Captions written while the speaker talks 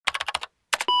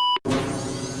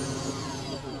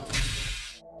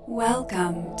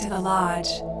Welcome to the Lodge.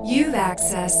 You've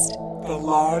accessed the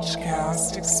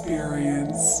Lodgecast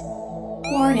experience.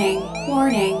 Warning,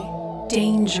 warning,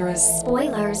 dangerous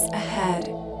spoilers ahead.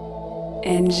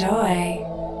 Enjoy.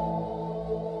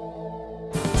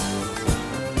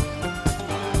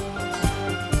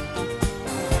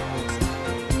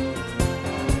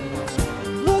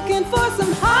 Looking for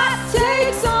some hot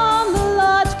takes on the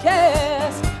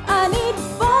Lodgecast. I need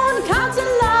phone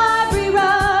counting library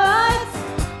rights.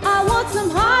 I want some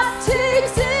hot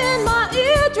takes in my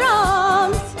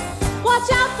eardrums. Watch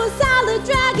out for salad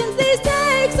dragons. These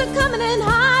takes are coming in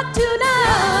hot tonight.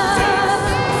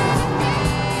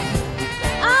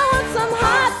 I want some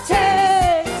hot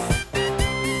takes.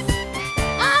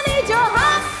 I need your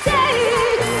hot takes.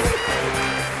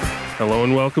 Hello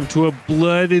and welcome to a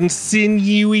blood and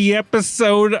sinewy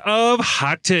episode of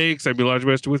Hot Takes. I'm your Lodge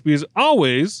Master. With me as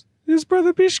always is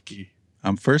Brother Bishki.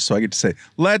 I'm first, so I get to say,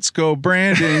 let's go,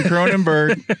 Brandon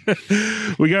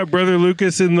Cronenberg. We got Brother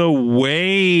Lucas in the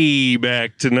way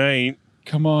back tonight.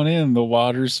 Come on in, the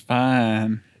water's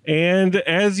fine. And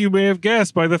as you may have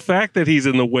guessed by the fact that he's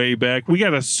in the way back, we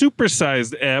got a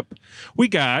supersized ep. We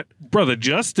got Brother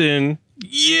Justin.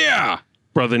 Yeah,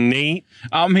 Brother Nate.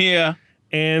 I'm here.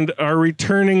 And our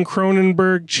returning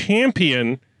Cronenberg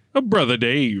champion, Brother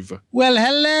Dave. Well,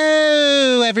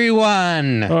 hello,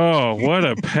 everyone. Oh, what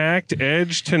a packed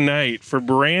edge tonight for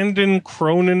Brandon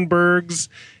Cronenberg's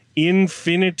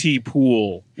Infinity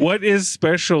Pool. What is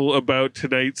special about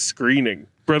tonight's screening?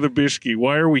 Brother Bishki,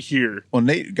 why are we here? Well,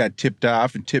 Nate got tipped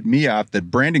off and tipped me off that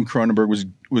Brandon Cronenberg was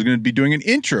going to be doing an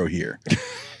intro here.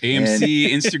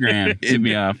 AMC Instagram tipped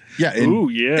me off. Yeah. Ooh,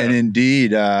 yeah. And indeed,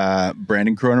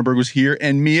 Brandon Cronenberg was here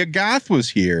and Mia Goth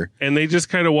was here. And they just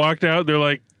kind of walked out. They're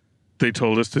like, they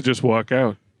told us to just walk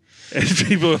out. And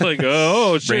people are like,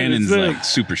 oh, shit. Brandon's it's like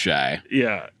super shy.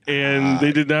 Yeah. And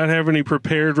they did not have any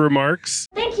prepared remarks.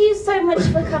 Thank you so much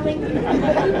for coming. We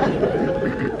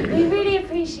really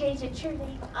appreciate it, truly.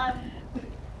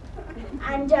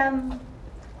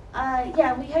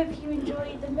 Yeah, we hope you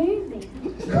enjoy the movie.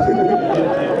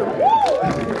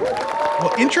 Well,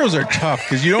 intros are tough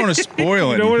because you don't want to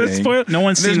spoil You don't want to anything. spoil. No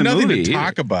one's There's seen the nothing movie. to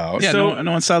talk about. Yeah, no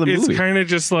one saw the movie. It's kind of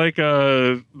just like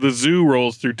the zoo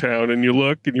rolls through town and you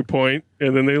look and you point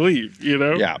and then they leave, you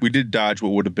know? Yeah, we did dodge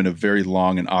what would have been a very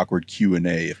long and awkward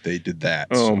Q&A if they did that.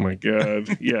 Oh my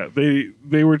God. Yeah,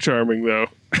 they were charming though.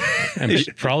 And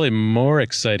probably more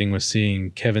exciting was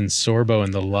seeing Kevin Sorbo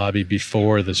in the lobby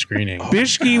before the screening.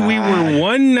 Bishki, we were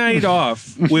one night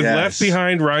off with Yes. Left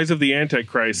Behind Rise of the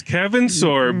Antichrist. Kevin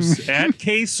Sorbs at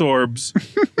K Sorbs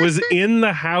was in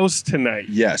the house tonight.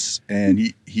 Yes,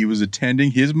 and he was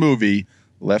attending his movie,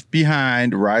 Left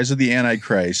Behind, Rise of the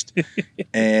Antichrist.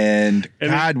 And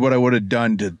God, what I would have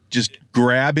done to just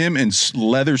grab him and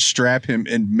leather strap him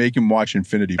and make him watch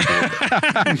Infinity Pool.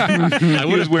 I He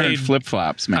was wearing flip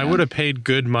flops, man. I would have paid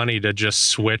good money to just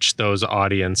switch those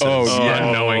audiences yeah.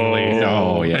 unknowingly.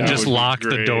 Oh, yeah. And That just would be lock the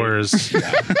great. doors.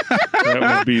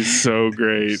 That would be so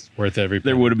great. Worth every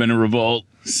There penny. would have been a revolt.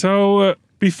 So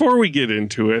before we get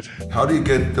into it, How do you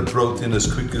get the protein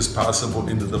as quick as possible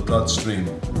into the bloodstream?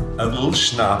 A little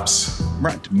schnapps.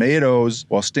 Right, tomatoes.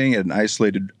 While staying at an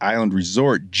isolated island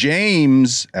resort,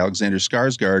 James Alexander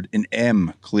Skarsgård and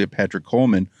M. Cleopatra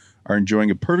Coleman are enjoying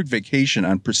a perfect vacation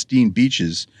on pristine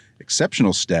beaches,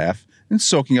 exceptional staff, and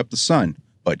soaking up the sun.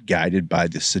 But guided by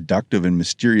the seductive and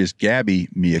mysterious Gabby,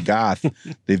 Mia Goth,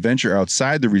 they venture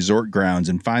outside the resort grounds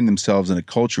and find themselves in a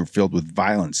culture filled with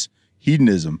violence,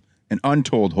 hedonism, and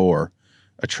untold horror.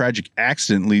 A tragic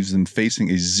accident leaves them facing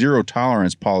a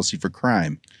zero-tolerance policy for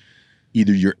crime.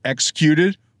 Either you're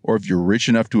executed, or if you're rich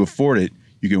enough to afford it,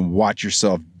 you can watch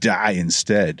yourself die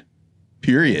instead.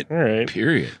 Period. all right.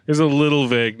 Period. There's a little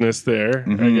vagueness there,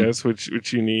 I guess,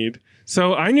 which you need.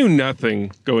 So I knew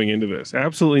nothing going into this.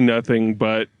 Absolutely nothing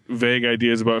but vague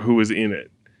ideas about who was in it.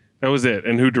 That was it,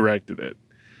 and who directed it.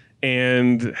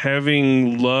 And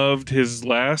having loved his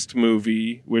last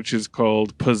movie, which is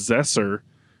called Possessor,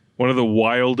 one of the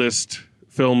wildest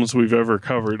films we've ever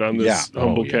covered on this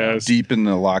humble cast. Deep in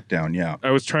the lockdown, yeah.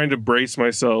 I was trying to brace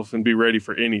myself and be ready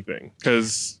for anything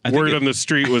because I think word it- on the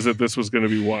street was that this was going to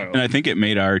be wild. And I think it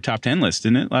made our top 10 list,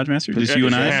 didn't it, Lodge Master? Just you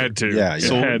and I? It had to. Yeah, It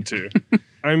yeah. had to.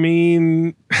 I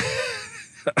mean,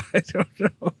 I don't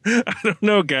know. I don't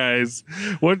know, guys.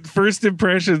 What first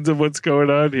impressions of what's going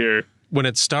on here? When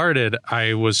it started,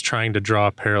 I was trying to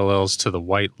draw parallels to the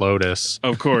White Lotus.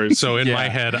 Of course. So in my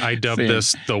head, I dubbed Same.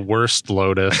 this the worst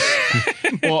Lotus.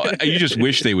 Well, you just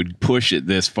wish they would push it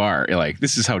this far. Like,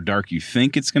 this is how dark you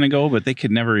think it's going to go, but they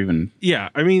could never even. Yeah,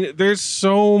 I mean, there's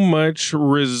so much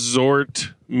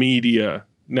resort media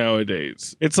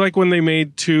nowadays. It's like when they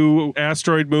made 2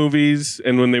 asteroid movies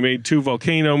and when they made 2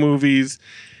 volcano movies.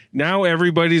 Now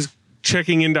everybody's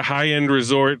checking into high-end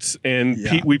resorts, and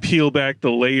we peel back the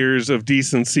layers of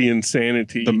decency and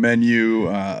sanity. The menu.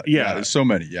 There's so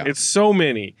many. Yeah. It's so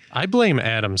many. I blame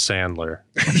Adam Sandler.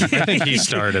 I think he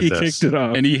started He this. kicked it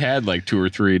off. And he had like 2 or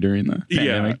 3 during the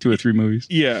pandemic, 2 or 3 movies.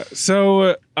 Yeah.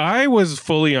 So I was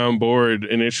fully on board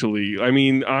initially. I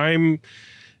mean, I'm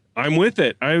with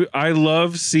it. I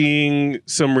love seeing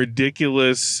some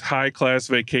ridiculous high-class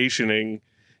vacationing,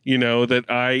 that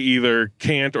I either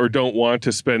can't or don't want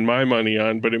to spend my money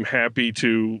on, but I'm happy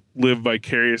to live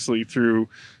vicariously through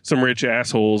some rich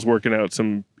assholes working out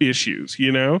some issues,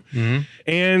 Mm-hmm.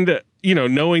 And,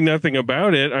 knowing nothing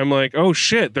about it, I'm like, oh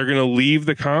shit, they're going to leave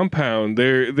the compound.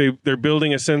 They're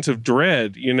building a sense of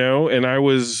dread, and I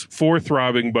was for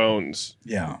throbbing bones.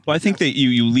 Yeah. Well, I think that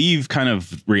you leave kind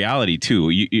of reality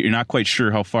too. You're not quite sure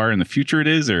how far in the future it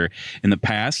is or in the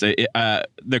past.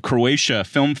 The Croatia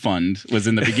Film Fund was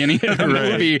in the beginning of the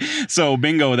Right. movie, so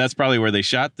bingo, that's probably where they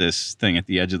shot this thing at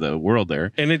the edge of the world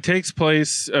there. And it takes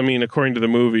place, I mean, according to the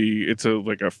movie, it's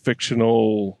like a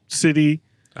fictional city.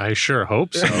 I sure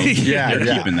hope so. Yeah. They're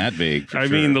Yeah. keeping that vague. for I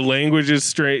sure. mean, the language is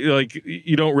straight. Like,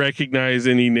 you don't recognize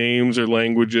any names or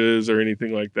languages or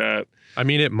anything like that. I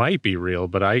mean, it might be real,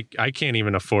 but I can't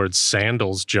even afford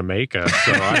Sandals, Jamaica.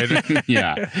 So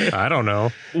yeah. I don't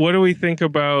know. What do we think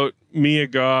about Mia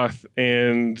Goth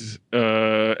and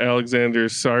Alexander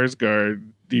Skarsgård?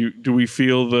 Do we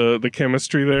feel the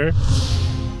chemistry there?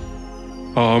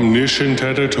 Omniscient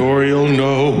editorial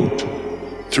note.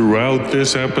 Throughout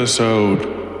this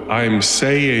episode, I'm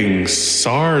saying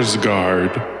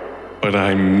Sarsgaard, but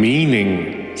I'm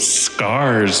meaning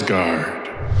Skarsgård.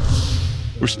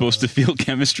 We're supposed to feel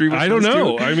chemistry with I don't those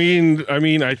know. two? I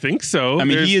mean, I think so. I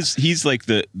mean, There's- he's like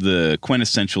the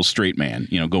quintessential straight man,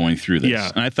 going through this. Yeah.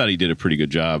 And I thought he did a pretty good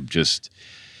job. Just,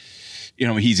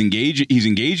 he's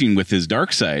engaging with his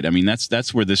dark side. I mean,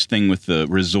 that's where this thing with the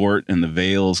resort and the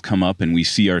veils come up, and we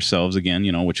see ourselves again.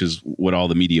 Which is what all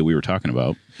the media we were talking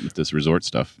about with this resort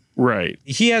stuff. right.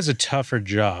 He has a tougher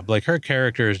job. Like, her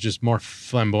character is just more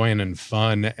flamboyant and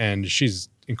fun, and she's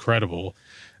incredible.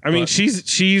 I mean, But-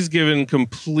 she's given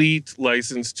complete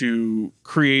license to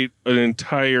create an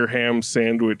entire ham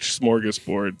sandwich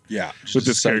smorgasbord Yeah. with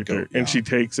this character, and she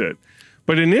takes it.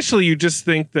 But initially, you just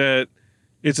think that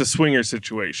it's a swinger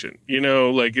situation.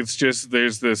 Like, it's just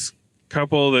there's this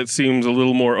couple that seems a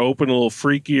little more open, a little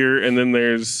freakier, and then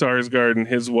there's Sarsgaard and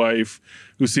his wife,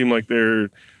 who seem like they're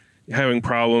having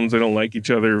problems. They don't like each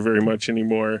other very much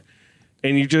anymore.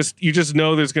 And you just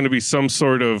know there's going to be some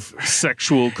sort of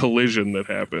sexual collision that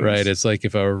happens. Right. It's like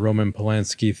if a Roman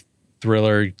Polanski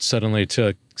thriller suddenly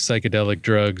took psychedelic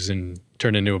drugs and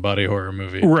turned into a body horror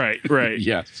movie. Right.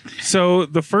 Yes. So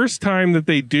the first time that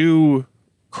they do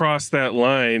cross that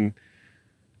line,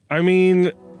 I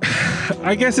mean,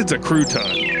 I guess it's a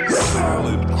crouton.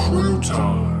 Salad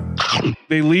crouton.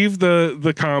 They leave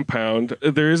the compound.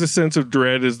 There is a sense of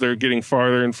dread as they're getting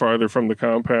farther and farther from the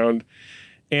compound.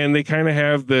 And they kind of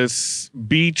have this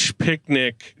beach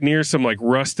picnic near some like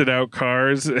rusted out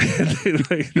cars.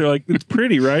 They're like, it's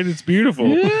pretty, right? It's beautiful.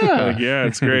 Yeah,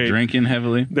 it's great. Drinking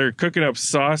heavily. They're cooking up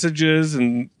sausages,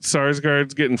 and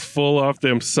Sarsgaard's getting full off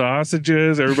them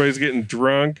sausages. Everybody's getting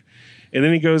drunk. And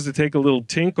then he goes to take a little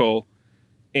tinkle.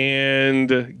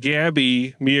 And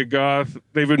Gabby, Mia Goth,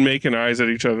 they've been making eyes at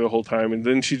each other the whole time. And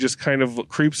then she just kind of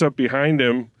creeps up behind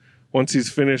him once he's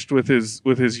finished with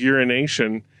his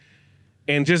urination,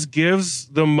 and just gives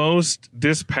the most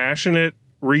dispassionate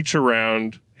reach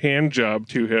around hand job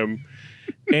to him.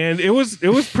 And it was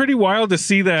pretty wild to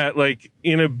see that, like,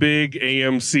 in a big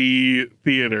AMC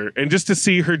theater, and just to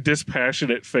see her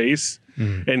dispassionate face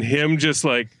and him just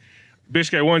like,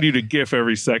 Bishka, I wanted you to gif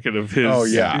every second of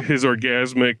his his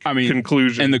orgasmic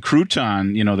conclusion. And the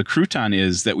crouton, the crouton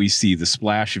is that we see the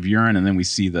splash of urine, and then we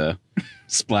see the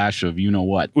splash of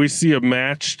what. We see a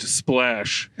matched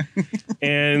splash,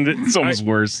 and It's almost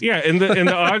worse. Yeah, and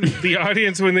the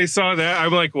audience, when they saw that,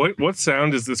 I'm like, what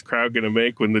sound is this crowd gonna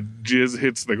make when the jizz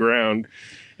hits the ground?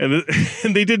 And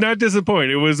they did not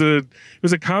disappoint. It was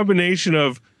a combination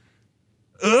of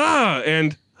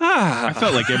and I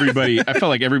felt like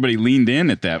everybody leaned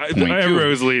in at that point. Everybody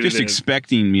was leaning just in.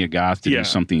 expecting Mia Goth to Yeah. do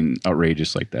something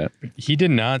outrageous like that. He did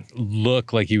not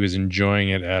look like he was enjoying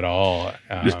it at all.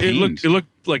 It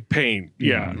looked like pain.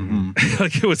 Yeah,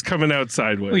 like it was coming out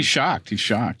sideways. Well, he's shocked. He's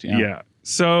shocked. Yeah. Yeah.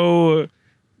 So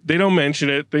they don't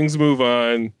mention it. Things move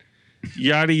on.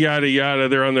 Yada, yada, yada.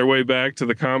 They're on their way back to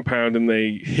the compound, and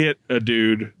they hit a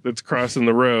dude that's crossing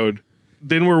the road.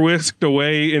 Then we're whisked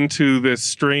away into this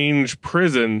strange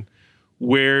prison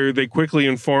where they quickly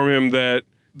inform him that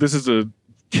this is a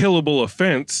killable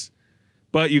offense,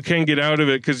 but you can get out of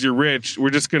it because you're rich.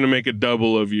 We're just going to make a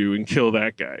double of you and kill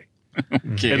that guy.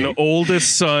 Okay. And the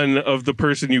oldest son of the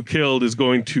person you killed is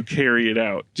going to carry it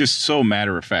out. Just so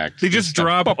matter of fact. They just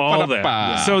drop all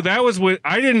that. So that was what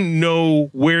I didn't know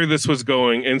where this was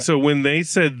going. And so when they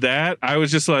said that, I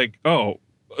was just like, oh,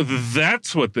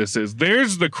 that's what this is.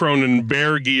 There's the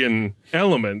Cronenbergian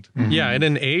element. Yeah, in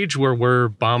an age where we're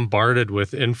bombarded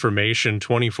with information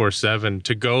 24/7,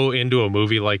 to go into a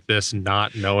movie like this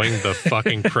not knowing the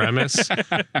fucking premise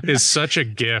is such a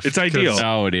gift. It's ideal.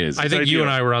 Oh, it is. I think you ideal. and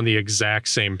I were on the exact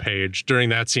same page. During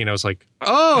that scene, I was like,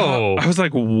 oh. I was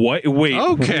like, what? Wait,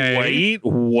 Okay.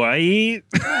 wait.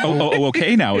 Oh,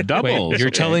 okay now. It doubles. Wait, you're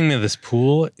Okay. telling me this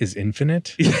pool is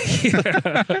infinite?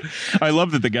 I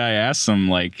love that the guy asks him,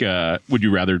 like, would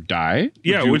you rather die?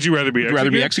 Yeah, would you rather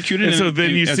be executed? And so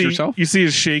then you as see yourself? you see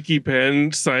his shaky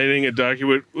pen signing a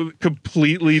document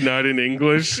completely not in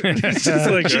English. It's just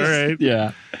like, all right.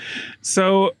 Yeah.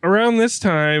 So around this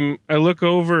time, I look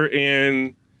over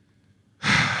and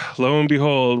lo and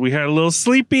behold, we had a little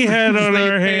sleepyhead on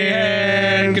our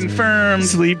hand. Confirmed.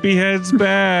 Sleepyhead's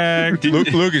back.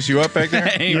 Lucas, you up back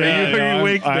there? Are you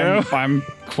awake now? I'm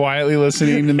quietly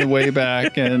listening in the way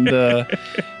back, and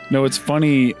no, it's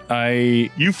funny.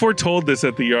 You foretold this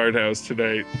at the Yard House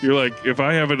tonight. You're like, if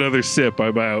I have another sip,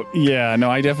 I'm out. Yeah, no,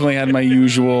 I definitely had my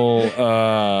usual,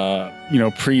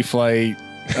 pre-flight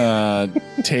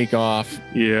takeoff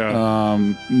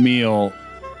meal,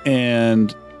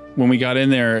 and when we got in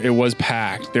there, it was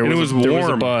packed. There was warm. There was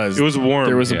a buzz. It was warm.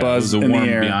 There was a Yeah, buzz it was a in warm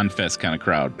the air. Beyond Fest kind of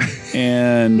crowd.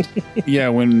 And yeah,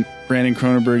 when Brandon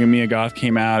Cronenberg and Mia Goth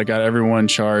came out, I got everyone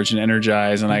charged and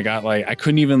energized, and I got I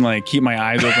couldn't even keep my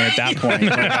eyes open at that point. You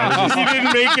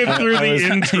didn't make it through the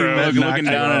intro. Looking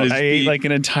down at his I feet. ate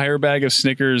an entire bag of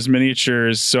Snickers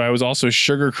miniatures, so I was also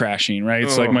sugar crashing, right?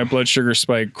 It's my blood sugar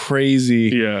spiked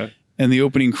crazy. Yeah. And the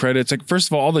opening credits, first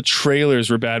of all the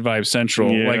trailers were Bad Vibes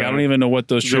Central. Yeah. I don't even know what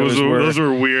those trailers were. Those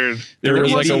were weird. There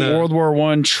was a World War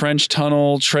I trench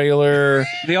tunnel trailer.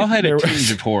 They all had a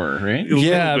tinge of horror, right?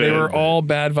 Yeah, they were all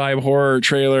Bad Vibe horror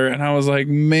trailer. And I was like,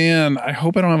 man, I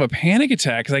hope I don't have a panic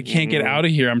attack because I can't get out of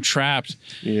here. I'm trapped.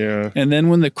 Yeah. And then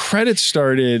when the credits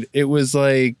started, it was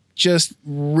just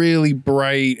really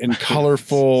bright and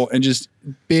colorful and just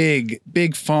big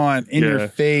font in your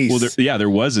face. Well, there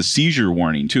was a seizure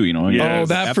warning too, Oh,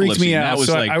 that freaked me out.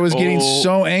 So I was getting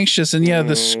so anxious, and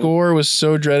the score was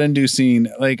so dread-inducing.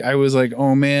 I was like,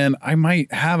 oh man, I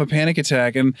might have a panic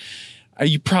attack. And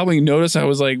you probably noticed I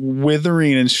was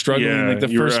withering and struggling the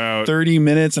first 30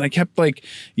 minutes, and I kept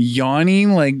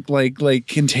yawning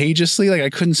contagiously. I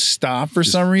couldn't stop for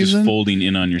some reason. Just folding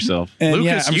in on yourself. And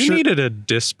Lucas, you needed a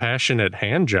dispassionate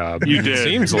hand job. You did. It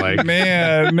seems like.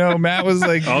 Man, no, Matt was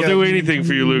like, I'll do anything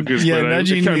for you, Lucas, but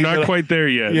nudging I'm me, not but- quite there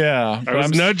yet. Yeah, I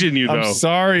was nudging you, though. I'm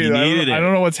sorry. You I needed don't, it. I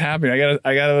don't know what's happening.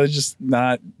 I gotta just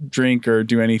not drink or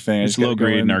do anything. It's low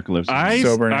grade narcolepsy.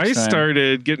 I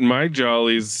started getting my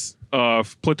jollies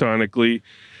off platonically,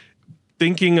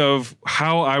 thinking of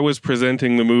how I was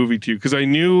presenting the movie to you, because I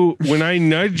knew when I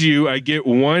nudge you, I get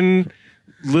one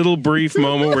little brief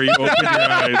moment where you open your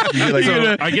eyes.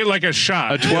 I get a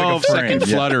shot, a 12-second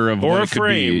flutter of or what a it could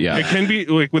frame. be. Yeah. It can be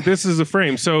with this is a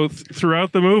frame. So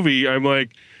throughout the movie, I'm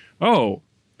like, oh.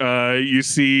 You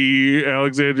see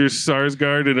Alexander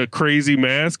Skarsgård in a crazy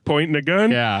mask pointing a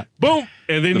gun. Yeah. Boom.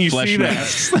 And then The you flesh see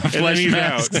masks. that. The And then flesh he's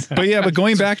masks. out. But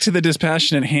going back to the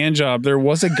dispassionate hand job, there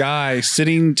was a guy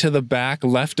sitting to the back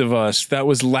left of us that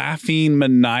was laughing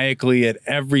maniacally at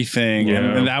everything. Yeah.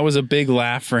 And that was a big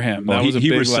laugh for him. Well, That was a he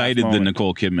big recited laugh the moment.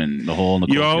 Nicole Kidman, the whole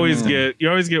Nicole You always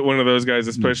Kidman. get one of those guys,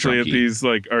 especially at Drunkie. these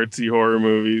artsy horror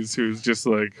movies, who's just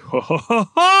like,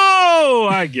 oh,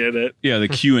 I get it. Yeah, the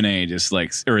Q&A just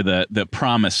or the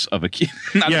promise of a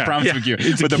not the promise of a Q,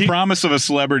 It's a but the Q- promise of a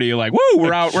celebrity woo,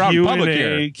 we're out in public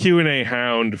here. Q&A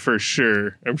hound for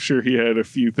sure. I'm sure he had a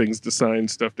few things to sign,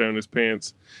 stuff down his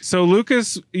pants. So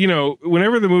Lucas,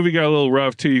 whenever the movie got a little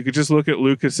rough too, you could just look at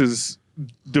Lucas's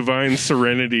divine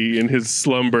serenity in his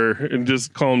slumber and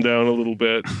just calm down a little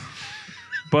bit.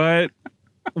 But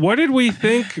what did we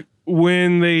think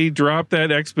when they dropped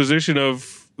that exposition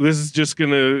of this is just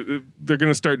they're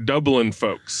gonna start doubling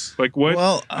folks? What?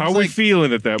 Well, I how was are we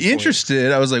feeling at that point?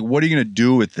 Interested. I was like, what are you going to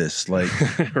do with this?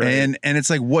 And it's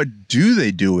what do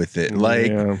they do with it?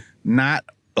 Not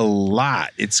a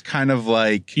lot. It's kind of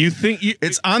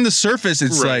it's on the surface.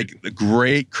 It's a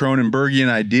great Cronenbergian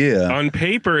idea. On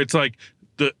paper, it's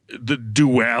the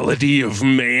duality of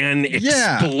man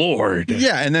explored.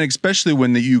 Yeah, and then especially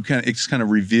when it's kind of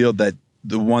revealed that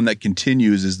the one that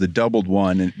continues is the doubled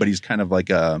one, but he's kind of like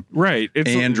a It's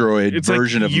android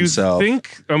version like of himself. You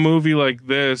think a movie like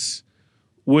this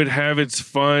would have its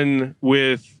fun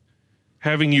with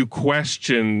having you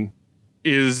question,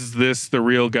 is this the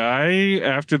real guy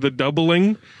after the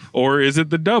doubling, or is it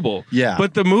the double? Yeah.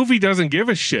 But the movie doesn't give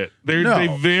a shit. They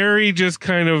very just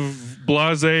kind of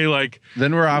blasé, like.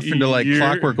 Then we're off into like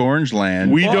Clockwork Orange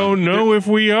land. We don't know if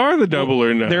we are the double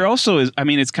or not. There also is, I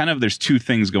mean, it's kind of, there's two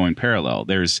things going parallel.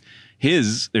 There's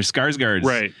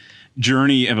Skarsgård's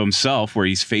journey of himself where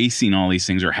he's facing all these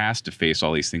things or has to face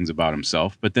all these things about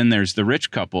himself. But then there's the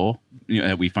rich couple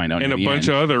that we find out and in a bunch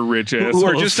of other rich assholes who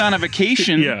are just on a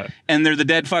vacation and they're the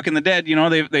dead fucking the dead. You know,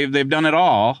 they've done it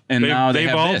all. And now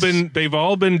they've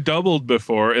all been doubled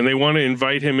before, and they want to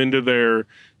invite him into their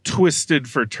twisted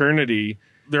fraternity.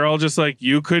 They're all just like,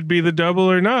 you could be the double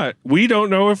or not. We don't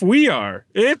know if we are.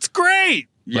 It's great.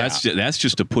 Yeah. That's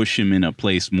just to push him in a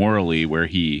place morally where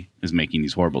he is making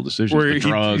these horrible decisions. Where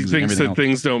drugs he thinks that else.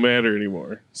 Things don't matter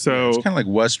anymore. So it's kind of like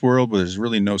Westworld, where there's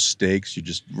really no stakes. You're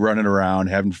just running around,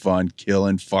 having fun,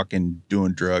 killing, fucking,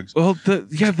 doing drugs. Well,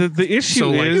 the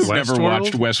issue is you've never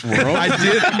watched Westworld.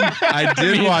 I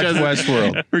did watch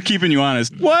Westworld. We're keeping you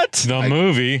honest. What? The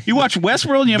movie. You watch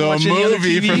Westworld and you haven't watched any other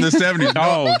movie TV? from the 70s.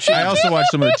 Oh, I also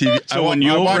watched some of the TV. So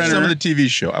I watched some of the TV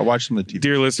show. I watched some of the TV.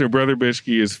 Dear listener, Brother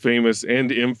Bishke is famous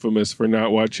and infamous for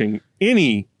not watching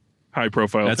any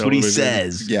high-profile That's television. what he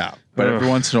says. Yeah, but every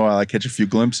once in a while I catch a few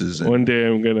glimpses. One day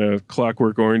I'm gonna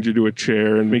Clockwork Orange you to a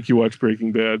chair and make you watch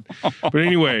Breaking Bad. But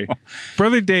anyway,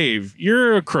 Brother Dave,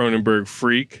 you're a Cronenberg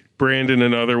freak, Brandon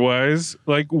and otherwise.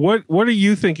 Like, what are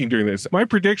you thinking during this? My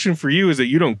prediction for you is that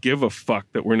you don't give a fuck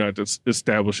that we're not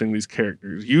establishing these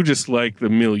characters. You just like the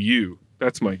milieu.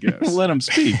 That's my guess. Let him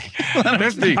speak.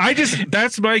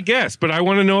 That's my guess, but I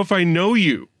want to know if I know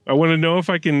you. I want to know if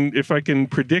I can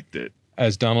predict it.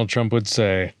 As Donald Trump would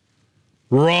say,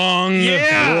 wrong.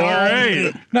 Yeah, all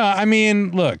right. No, I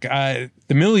mean, look, the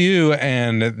milieu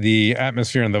and the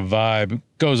atmosphere and the vibe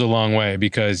goes a long way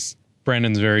because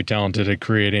Brandon's very talented at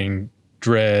creating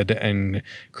dread and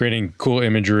creating cool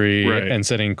imagery and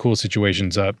setting cool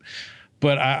situations up.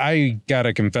 But I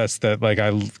gotta confess that like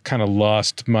I kind of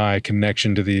lost my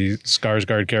connection to the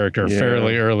Skarsgård character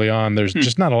fairly early on. There's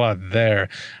just not a lot there.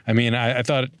 I mean, I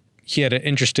thought he had an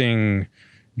interesting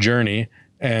journey,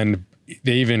 and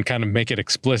they even kind of make it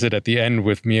explicit at the end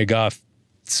with Mia Goth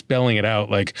spelling it out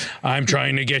like, I'm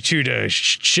trying to get you to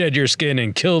shed your skin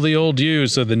and kill the old you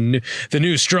so the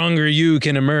new stronger you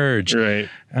can emerge. Right.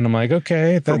 And I'm like,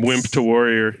 okay. From wimp to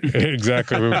warrior.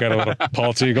 Exactly. We've got a little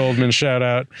Paul T. Goldman shout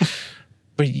out.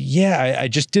 But yeah, I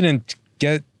just didn't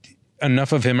get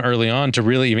enough of him early on to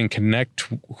really even connect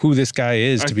who this guy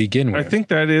is to begin with. I think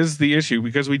that is the issue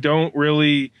because we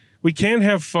can't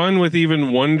have fun with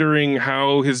even wondering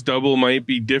how his double might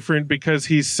be different because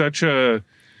he's such a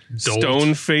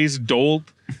stone-faced dolt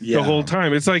the whole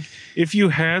time. It's like if you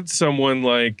had someone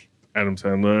like Adam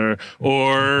Sandler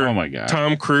or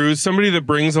Tom Cruise, somebody that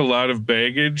brings a lot of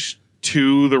baggage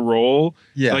to the role,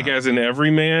 like as an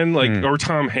everyman, like or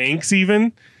Tom Hanks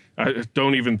even. I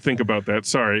don't even think about that.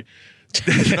 Sorry.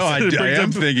 No, I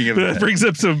am thinking of that. That brings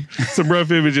up some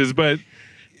rough images, but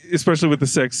especially with the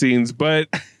sex scenes,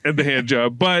 and the hand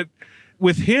job. But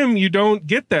with him, you don't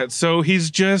get that. So he's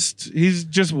just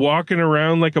walking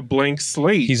around like a blank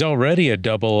slate. He's already a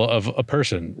double of a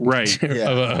person, right?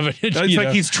 It's like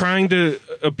he's trying to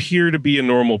appear to be a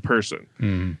normal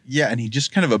person. Yeah, and he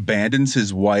just kind of abandons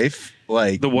his wife,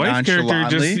 like the wife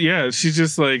character. She's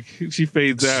just like she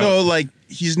fades out. So like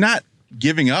he's not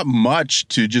giving up much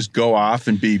to just go off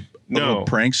and be a little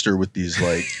prankster with these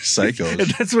like psychos.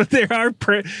 And that's what they are.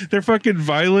 They're fucking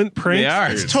violent pranksters. They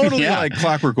are. It's totally like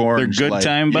Clockwork Orange. They're good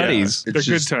time buddies. They're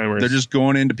good timers. They're just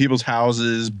going into people's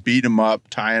houses, beating them up,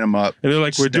 tying them up. And they're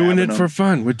like, we're doing it for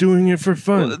fun. We're doing it for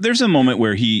fun. Well, there's a moment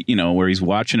where where he's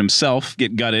watching himself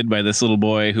get gutted by this little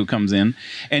boy who comes in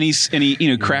and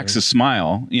he cracks a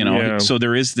smile, So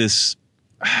there is this,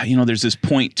 there's this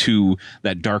point to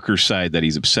that darker side that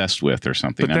he's obsessed with or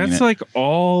something. But that's like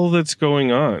all that's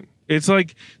going on. It's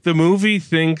like the movie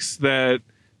thinks that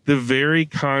the very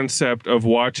concept of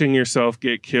watching yourself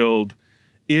get killed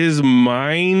is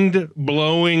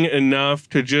mind-blowing enough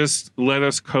to just let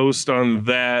us coast on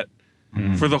that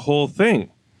for the whole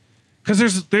thing.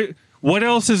 Because what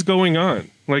else is going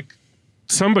on? Like,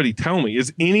 somebody tell me,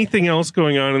 is anything else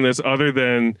going on in this other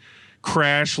than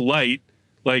crash light?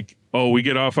 Like, oh, we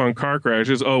get off on car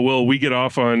crashes. Oh, well, we get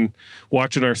off on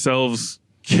watching ourselves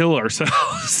kill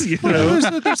ourselves. You Well,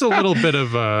 know, there's a little bit of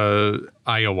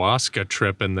ayahuasca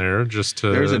trip in there just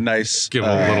to There's a nice give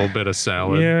a little bit of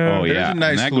salad. yeah. Oh, There's yeah. a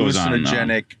nice And that goes on and on.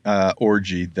 hallucinogenic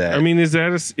orgy that I mean, is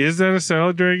that a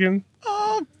salad dragon?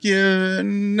 yeah,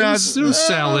 not It was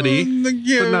salad-y,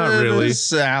 but not really.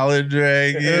 Salad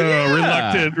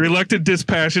dragon. Reluctant,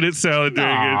 dispassionate salad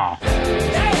dragon.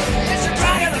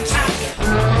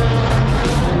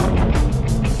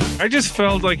 I just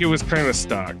felt like it was kind of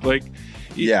stock. Like,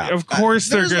 Yeah. of course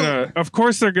they're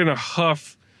there's gonna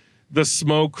huff the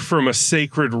smoke from a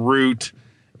sacred root,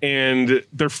 and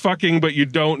they're fucking, but you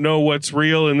don't know what's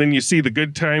real, and then you see the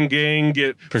Good Time Gang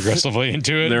get Progressively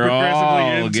into it. They're all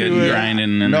into getting it.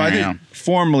 grinding. And No, I think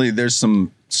formally there's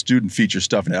some student feature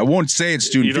stuff in it. I won't say it's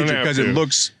student You don't feature have because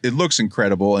to. it looks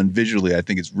incredible, and visually I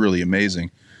think it's really amazing.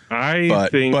 I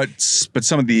think But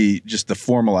some of the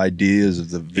formal ideas of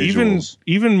the visuals.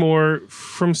 even more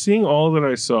from seeing all that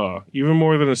I saw, even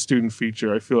more than a student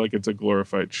feature, I feel like it's a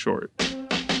glorified short.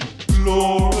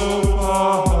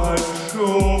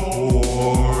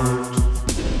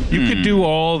 You could do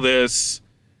all this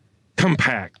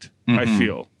compact, I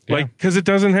feel. Yeah. Like, because it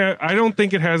doesn't have, I don't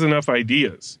think it has enough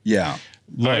ideas. Yeah.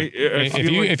 Look,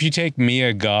 if you take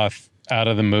Mia Goth out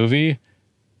of the movie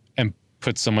and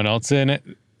put someone else in it,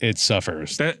 it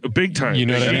suffers. That big time. You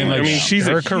know what I mean? Like, she's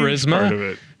her a huge part of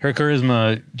charisma. it. Her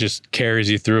charisma just carries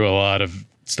you through a lot of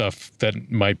stuff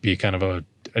that might be kind of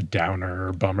a downer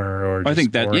or bummer or. I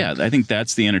think just boring. I think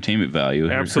that's the entertainment value.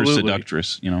 Her Absolutely.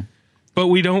 seductress, you know. But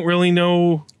we don't really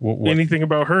know What- anything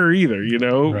about her either, you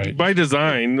know? Right. By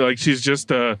design, like she's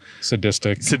just a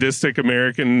sadistic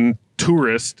American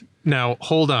tourist. Now,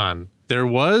 hold on. There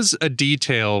was a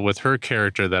detail with her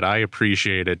character that I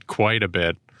appreciated quite a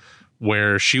bit,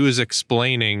 where she was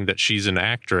explaining that she's an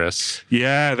actress.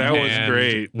 Yeah, that was and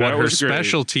great. What That her was great.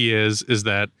 specialty is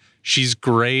that she's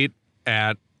great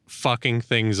at fucking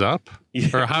things up. Yeah.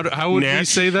 Or how would we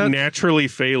say that? Naturally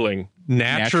failing.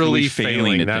 Naturally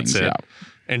failing. at That's things, it. yeah.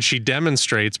 And she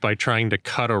demonstrates by trying to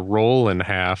cut a roll in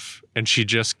half, and she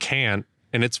just can't.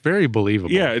 And it's very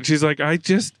believable. Yeah, and she's like, I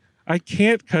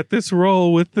can't cut this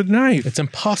roll with the knife. It's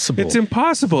impossible. It's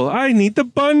impossible. I need the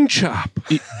bun chop.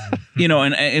 You know,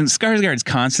 and Skarsgård's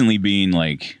constantly being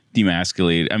like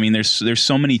demasculated. I mean, there's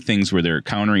so many things where they're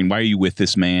countering. Why are you with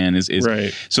this man? Is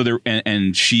right. So there,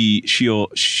 and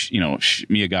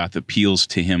Mia Goth appeals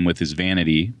to him with his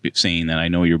vanity, saying that I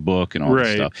know your book and all this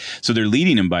Right. stuff. So they're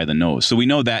leading him by the nose. So we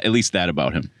know that at least that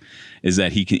about him is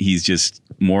that he's just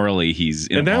morally he's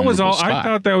in And a that was all. vulnerable I spot.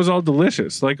 thought that was all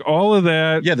delicious. Like all of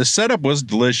that. Yeah, the setup was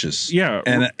delicious. Yeah.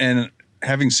 And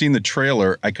having seen the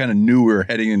trailer, I kind of knew we were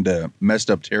heading into messed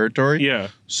up territory. Yeah.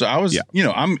 So I was,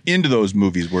 I'm into those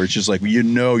movies where it's just like,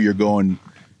 you're going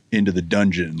into the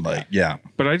dungeon. Like, yeah.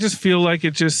 But I just feel like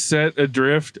it just set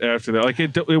adrift after that. Like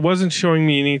it wasn't showing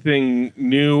me anything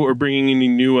new or bringing any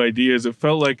new ideas. It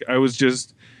felt like I was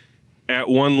just at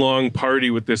one long party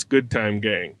with this Good Time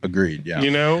Gang. Agreed. Yeah.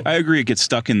 You know? I agree. It gets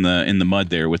stuck in the mud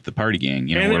there with the party gang.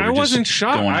 You know, And where I we're wasn't just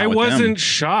shocked. going out I with them. wasn't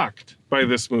shocked by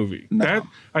this movie. No.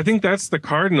 I think that's the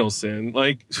cardinal sin.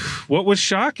 Like, what was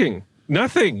shocking?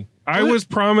 Nothing. I was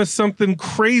promised something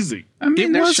crazy. I mean,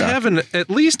 It they're was shocking. at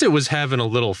least it was having a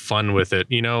little fun with it.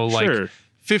 You know, like Sure.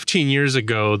 15 years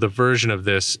ago, the version of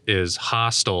this is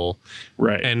Hostile.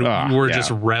 Right. And Ah, we're yeah.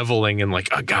 just reveling in like,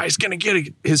 a guy's going to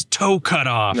get his toe cut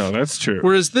off. No, that's true.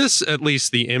 Whereas this, at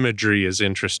least the imagery is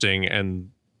interesting and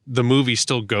the movie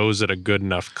still goes at a good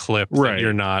enough clip Right. that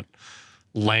you're not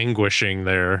languishing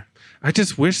there. I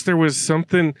just wish there was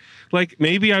something like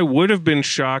maybe I would have been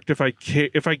shocked if I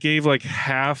gave like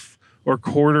half or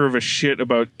quarter of a shit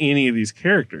about any of these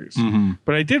characters,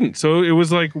 but I didn't. So it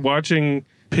was like watching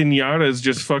pinatas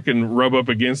just fucking rub up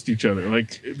against each other.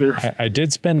 Like they're I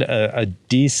did spend a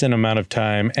decent amount of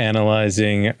time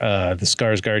analyzing the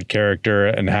Skarsgård character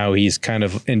and how he's kind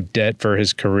of in debt for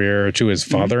his career to his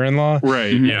father-in-law.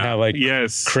 right. And Yeah. how like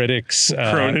Yes. critics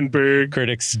Cronenberg.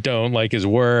 critics don't like his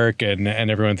work and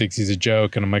everyone thinks he's a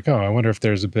joke. And I'm like, oh, I wonder if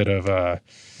there's a bit of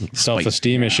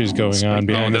self-esteem issues going on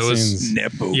behind that the was- scenes.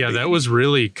 Nepo. Yeah, that was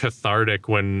really cathartic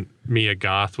when Mia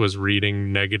Goth was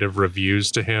reading negative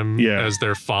reviews to him Yeah. as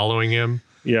they're following him.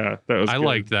 Yeah, that was. I good.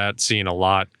 liked that scene a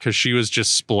lot because she was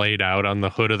just splayed out on the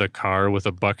hood of the car with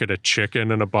a bucket of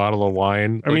chicken and a bottle of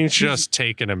wine. I mean, like, just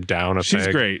taking him down a She's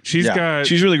peg. great. She's Yeah. got.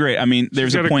 She's really great. I mean, she's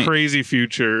there's got a point. crazy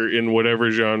future in whatever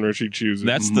genre she chooses.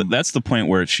 That's the point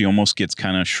where she almost gets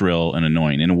kind of shrill and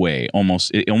annoying in a way.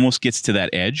 It almost gets to that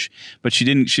edge, but she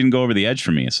didn't go over the edge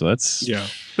for me. So that's yeah.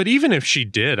 But even if she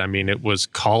did, I mean, it was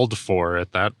called for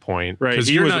at that point. Right. 'Cause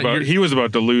He was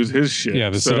about to lose his shit.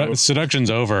 Yeah, the so. seduction's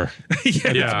over. Yeah.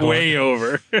 Yeah. way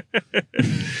over.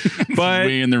 But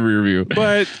way in the rear view.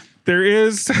 But there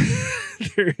is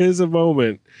there is a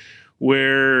moment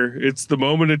where it's the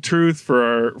moment of truth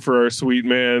for our sweet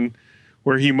man,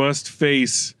 where he must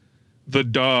face the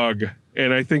dog.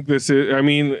 And I think this is, I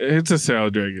mean, it's a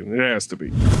salad dragon. It has to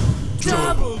be.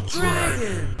 Double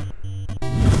Dragon.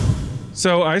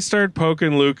 So I started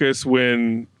poking Lucas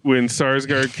when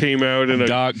Sarsgaard came out and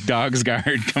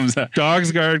Dogsguard comes out.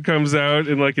 Dogsguard comes out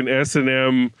in like an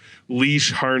S&M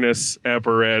leash harness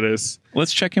apparatus.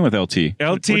 Let's check in with LT.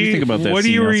 What do you think about that? What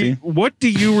do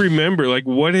you remember? Like,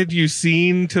 what had you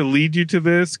seen to lead you to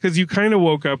this? Because you kind of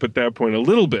woke up at that point a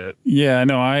little bit. Yeah,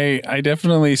 no, I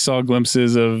definitely saw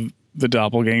glimpses of the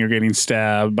doppelganger getting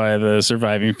stabbed by the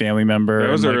surviving family member.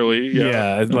 That was early.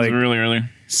 Yeah, that was really early.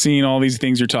 Seeing all these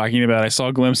things you're talking about, I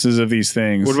saw glimpses of these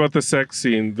things. What about the sex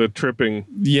scene, the tripping?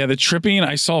 Yeah, the tripping.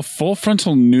 I saw full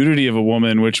frontal nudity of a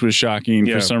woman, which was shocking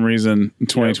for some reason in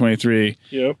 2023.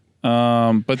 Yep.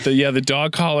 But the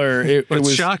dog collar. It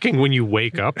was shocking when you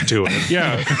wake up to it.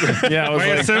 Yeah. Yeah. I was My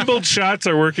like, assembled shots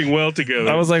are working well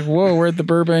together. I was like, whoa, we're at the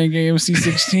Burbank AMC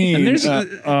 16. And there's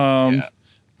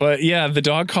But yeah, the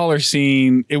dog collar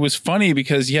scene, it was funny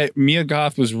because Mia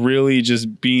Goth was really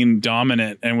just being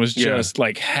dominant and was just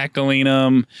like heckling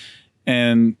him.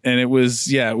 And it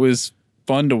was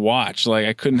fun to watch. Like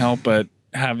I couldn't help but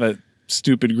have a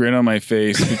stupid grin on my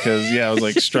face because I was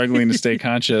like struggling to stay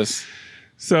conscious.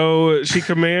 So she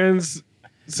commands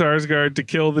Sarsgaard to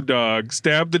kill the dog,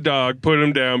 stab the dog, put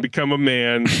him down, become a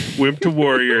man, wimp to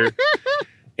warrior.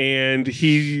 And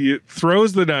he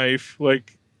throws the knife,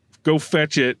 like, go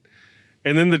fetch it.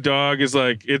 And then the dog is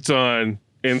like, it's on.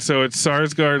 And so it's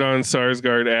Sarsgaard on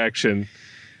Sarsgaard action.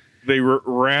 They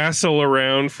wrestle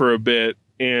around for a bit,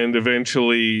 and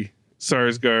eventually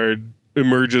Sarsgaard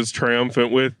emerges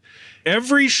triumphant with.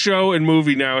 Every show and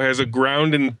movie now has a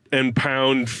ground and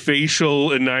pound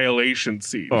facial annihilation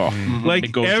scene.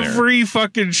 Like every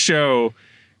fucking show.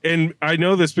 And I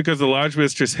know this because the Lodge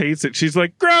Mistress hates it. She's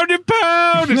like, ground and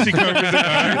pound! And she covers it up.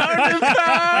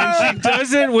 And she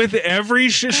does it with every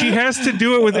show. She has to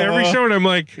do it with every show. And I'm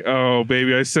like, oh,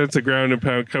 baby, I sense a ground and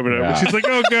pound coming up. And she's like,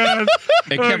 oh, God.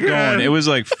 It kept going. It was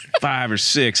like 5 or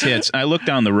 6 hits. I looked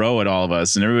down the row at all of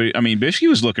us, and everybody, I mean, Bishke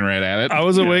was looking right at it. I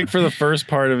was awake for the first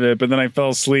part of it, but then I fell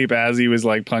asleep as he was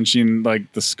like punching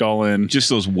like the skull in. Just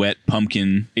those wet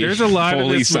pumpkin. There's a lot in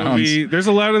this movie. There's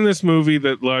a lot in this movie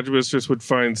that Lodge Mistress would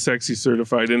find sexy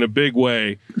certified in a big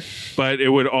way, but it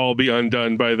would all be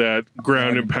undone by that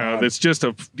ground and pound. It's just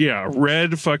a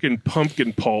red fucking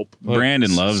pumpkin pulp.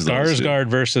 Brandon loves those. Skarsgård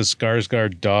versus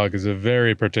Skarsgård dog is a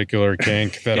very particular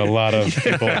kink that a lot of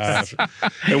people have.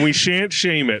 And we shan't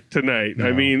shame it tonight. No.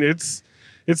 I mean, it's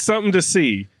something to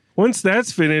see. Once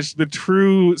that's finished, the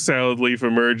true salad leaf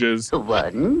emerges.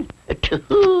 1,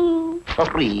 2,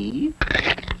 3.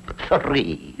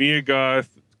 Mia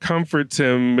Goth comforts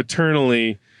him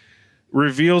maternally,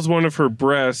 reveals one of her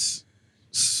breasts,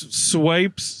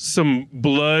 swipes some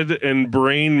blood and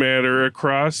brain matter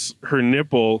across her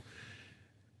nipple,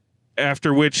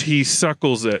 after which he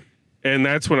suckles it. And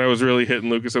that's when I was really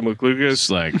hitting Lucas. I'm like, Lucas,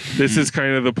 this is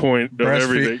kind of the point of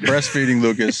everything. Breastfeeding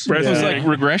Lucas. It was like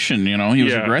regression, He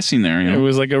was regressing there. It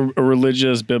was like a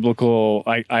religious, biblical,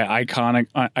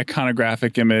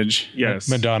 iconographic image. Yes.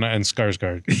 Madonna and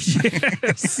Skarsgård.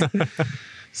 Yes.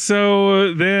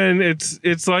 So then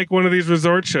it's like one of these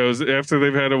resort shows. After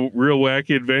they've had a real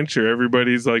wacky adventure,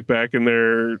 everybody's like back in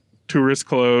their tourist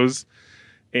clothes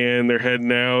and they're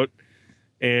heading out.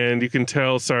 And you can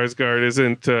tell Sarsgaard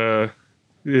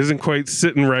isn't quite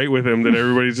sitting right with him, that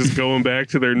everybody's just going back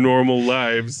to their normal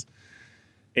lives.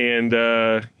 And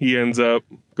he ends up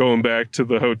going back to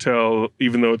the hotel,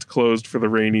 even though it's closed for the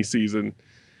rainy season.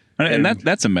 And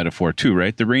that's a metaphor too,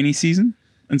 right? The rainy season?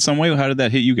 In some way, how did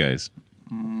that hit you guys?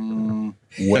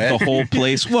 Wet. The whole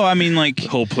place. Well, I mean, like, the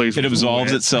whole place it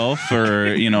absolves itself, or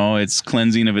it's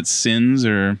cleansing of its sins,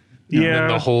 or and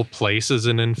the whole place is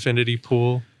an infinity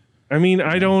pool. I mean,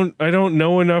 I don't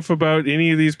know enough about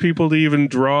any of these people to even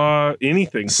draw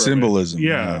anything from symbolism. It.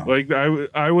 Yeah, like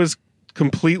I was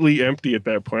completely empty at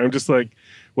that point. I'm just like,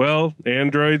 well,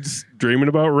 androids dreaming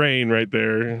about rain right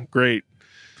there. Great,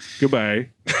 goodbye.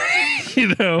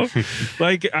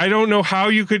 Like I don't know how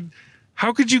you could.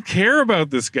 How could you care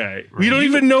about this guy? Right. You don't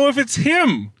even know if it's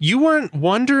him. You weren't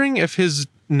wondering if his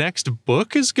next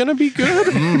book is going to be good?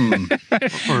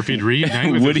 Or if he'd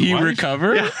reunite with Would his he wife?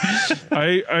 recover? Yeah.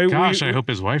 I hope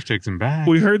his wife takes him back.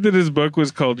 We heard that his book was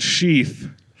called Sheath,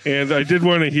 and I did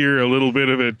want to hear a little bit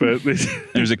of it, but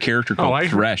there's a character called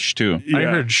Thresh, too. I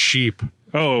heard sheep.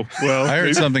 Oh, well. I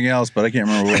heard something else, but I can't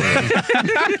remember what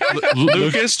it was.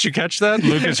 Lucas, did you catch that?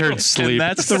 Lucas heard sleep. And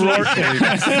that's the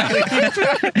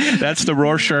That's the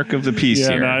Rorschach of the piece Yeah,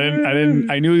 here. no, I didn't.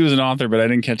 I knew he was an author, but I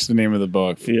didn't catch the name of the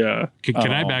book. Yeah. Can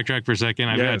I backtrack for a second?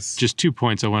 I've Yes. got just 2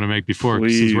 points I want to make before,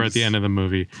 since we're at the end of the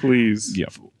movie. Please. Yeah.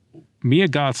 Mia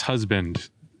Goth's husband,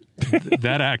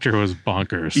 that actor was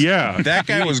bonkers. Yeah. That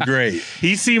guy was great.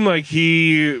 He seemed like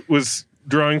he was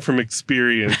drawing from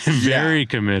experience. Very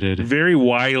committed. Very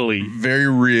wily. Very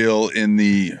real in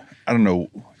the, I don't know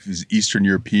if he's Eastern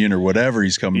European or whatever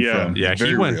he's coming from. Yeah,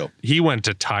 Very real. he went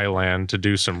to Thailand to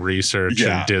do some research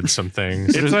and did some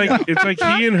things. It's like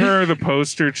he and her are the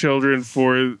poster children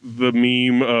for the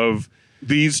meme of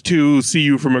these two see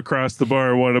you from across the bar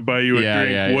and want to buy you a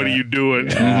drink. What are you doing?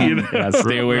 You know? Yeah,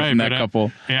 stay away from that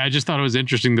couple. I just thought it was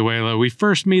interesting the way we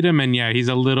first meet him, and he's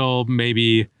a little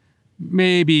maybe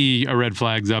a red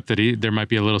flag's up that there might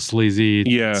be a little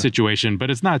sleazy situation,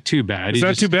 but it's not too bad. It's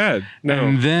not too bad. No.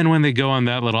 And then when they go on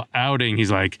that little outing,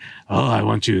 he's like, "Oh, I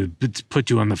want to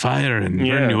put you on the fire and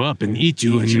burn you up and eat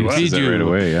you and feed you right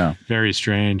away." Yeah, very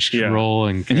strange role,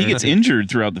 and he gets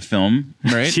injured throughout the film,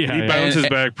 right? He bounces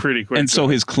back pretty quick. And so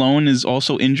his clone is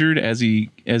also injured as he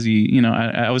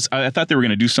I thought they were going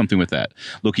to do something with that.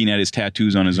 Looking at his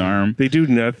tattoos on his arm, they do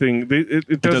nothing.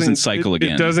 It doesn't cycle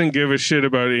again. It doesn't give a shit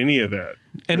about any of that.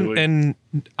 And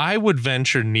I would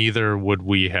venture neither would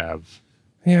we have.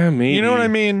 Yeah, maybe. You know what I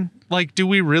mean? Like, do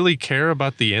we really care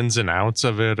about the ins and outs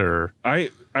of it, or I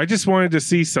just wanted to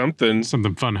see something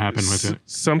fun happen with it.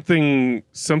 Something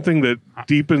that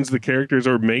deepens the characters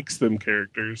or makes them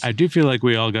characters. I do feel like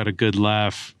we all got a good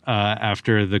laugh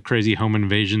after the crazy home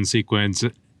invasion sequence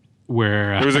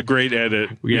where there was a great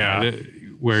edit.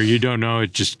 Where you don't know,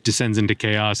 it just descends into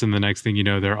chaos, and the next thing you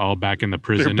know, they're all back in the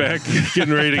prison. They're back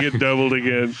getting ready to get doubled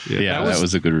again. Yeah, that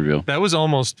was a good reveal. That was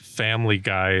almost Family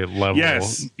Guy level.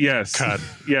 Yes. Cut.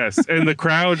 Yes. And the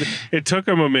crowd, it took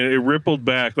them a minute. It rippled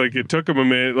back. Like, it took them a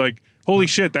minute. Like, holy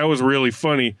shit, that was really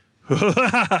funny.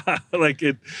 Like,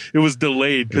 it was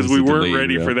delayed because we weren't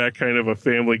ready for that kind of a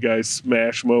Family Guy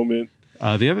smash moment.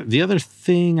 The other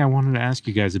thing I wanted to ask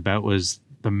you guys about was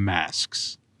the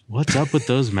masks. What's up with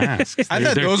those masks? I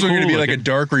thought those were going to be like a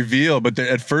dark reveal, but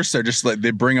at first they're just like,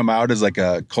 they bring them out as like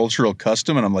a cultural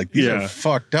custom, and I'm like, these are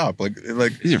fucked up. Like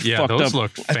these are fucked those up.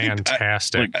 look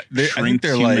fantastic. I think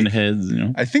they're human like heads.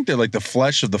 I think they're like the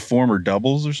flesh of the former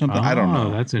doubles or something. I don't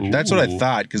know. That's interesting. That's what I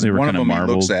thought, because They were one of kinda them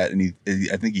he looks marbled. at and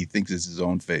I think he thinks it's his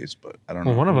own face, but I don't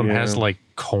know. Well, one of them has like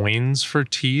coins for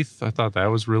teeth. I thought that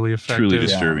was really effective. Truly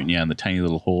disturbing. Yeah, and the tiny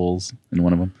little holes in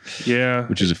one of them. Yeah.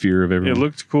 Which is a fear of everyone. It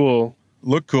looked cool.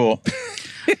 Look cool.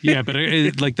 Yeah, but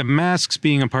like the masks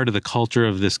being a part of the culture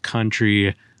of this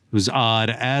country was odd,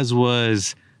 as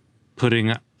was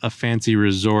putting a fancy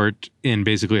resort in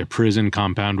basically a prison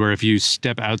compound where if you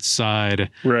step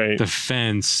outside the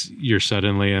fence, you're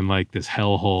suddenly in like this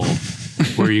hellhole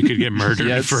where you could get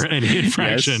murdered for any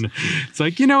infraction. It's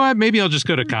like, you know what? Maybe I'll just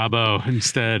go to Cabo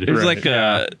instead. It was like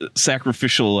a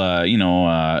sacrificial,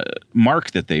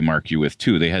 mark that they mark you with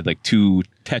too. They had like two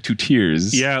tattoo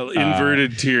tiers. Yeah,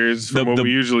 inverted tiers from what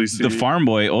we usually see. The farm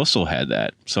boy also had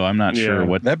that, so I'm not sure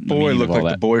what that boy looked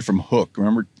like. The boy from Hook.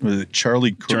 Remember, was it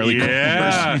Charlie?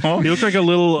 Yeah, he looked like a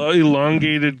little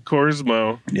elongated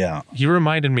Corsmo. Yeah, he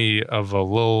reminded me of a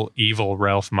little evil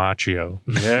Ralph Macchio.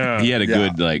 Yeah, he had a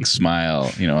good like smile.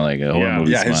 Like a horror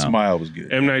movie smile. His smile was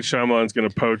good. M. Night Shyamalan's gonna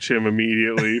poach him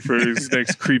immediately for his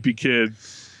next creepy kid.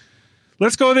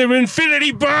 Let's go them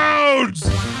Infinity Bones.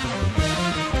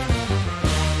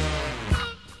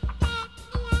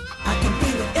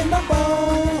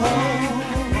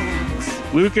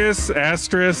 Lucas,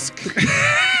 asterisk.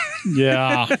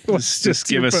 Yeah. just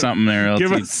give us something there.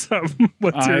 Give us something.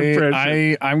 What's your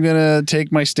impression? I'm gonna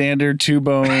take my standard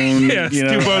 2-bone. Yes,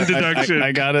 2-bone deduction.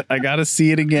 I gotta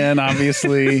see it again,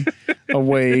 obviously,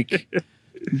 awake.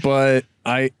 But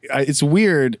it's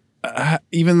weird.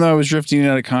 Even though I was drifting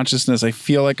out of consciousness, I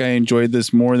feel like I enjoyed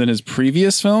this more than his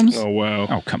previous films. Oh wow!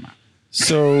 Oh come on.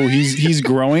 So he's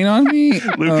growing on me.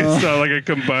 Lucas saw like a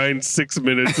combined 6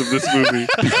 minutes of this movie.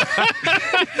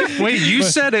 Wait, you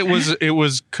said it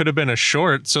was could have been a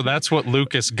short, so that's what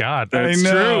Lucas got. That's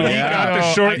true. He got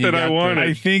the short that I wanted.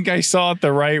 I think I saw it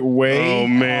the right way. Oh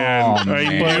man, I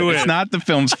knew it. It's not the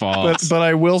film's fault. But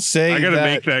I will say I gotta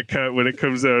make that cut when it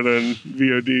comes out on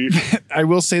VOD. I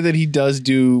will say that he does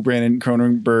do, Brandon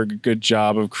Cronenberg, a good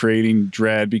job of creating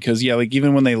dread, because like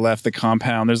even when they left the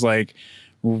compound, there's like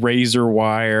razor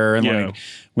wire, and like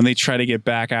when they try to get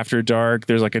back after dark,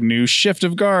 there's like a new shift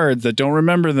of guards that don't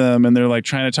remember them, and they're like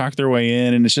trying to talk their way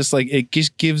in, and it's just like it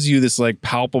just gives you this like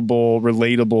palpable,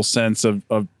 relatable sense of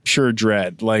pure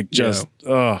dread, like just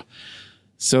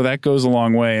So that goes a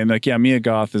long way. And like, yeah, Mia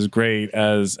Goth is great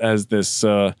as this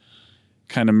kind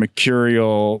of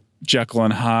mercurial Jekyll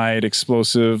and Hyde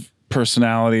explosive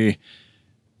personality.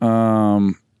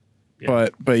 But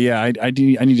yeah, I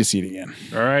need to see it again.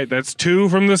 All right, that's 2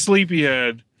 from the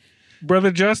sleepyhead. Brother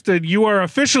Justin, you are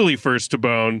officially first to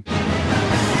bone.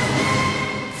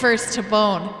 First to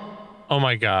bone. Oh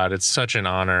my God, it's such an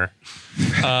honor.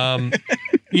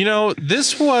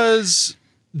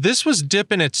 This was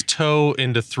dipping its toe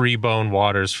into 3 bone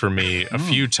waters for me a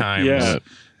few times. Yeah.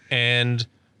 And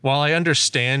while I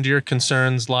understand your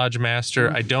concerns, Lodge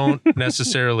Master, I don't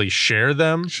necessarily share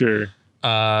them. Sure.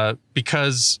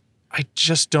 Because I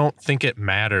just don't think it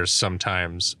matters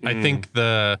sometimes. I think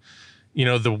the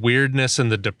weirdness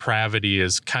and the depravity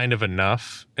is kind of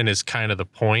enough and is kind of the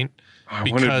point. I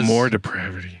wanted more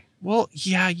depravity. Well,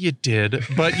 yeah, you did,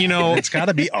 but it's got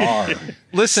to be R.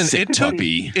 Listen, Sick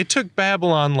puppy. it took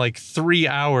Babylon like 3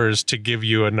 hours to give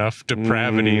you enough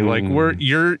depravity. Like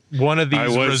you're one of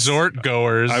these resort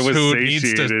goers who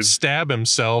needs to stab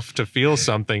himself to feel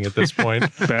something at this point.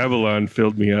 Babylon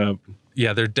filled me up.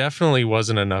 Yeah, there definitely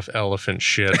wasn't enough elephant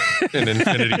shit in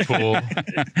Infinity Pool.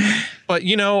 But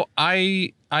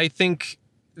I think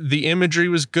the imagery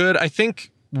was good. I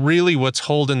think really what's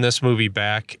holding this movie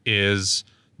back is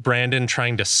Brandon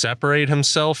trying to separate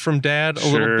himself from Dad a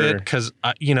little bit, because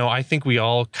I think we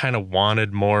all kind of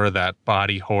wanted more of that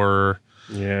body horror,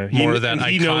 more of that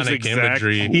iconic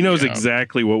imagery. He knows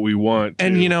exactly what we want.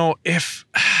 And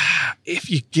if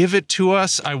you give it to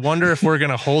us, I wonder if we're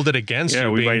gonna hold it against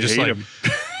you, we being might just hate like, him.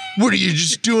 what are you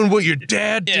just doing? What your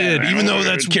dad did, even though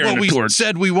that's what we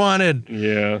said we wanted.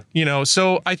 Yeah,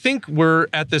 So I think we're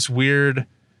at this weird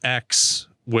X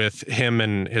with him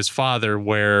and his father,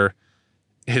 where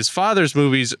his father's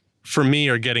movies for me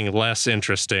are getting less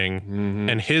interesting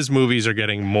and his movies are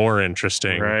getting more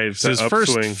interesting. Right. So his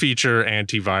first feature,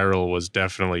 Antiviral, was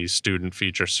definitely student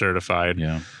feature certified.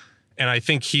 Yeah. And I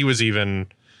think he was even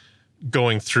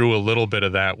going through a little bit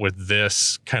of that with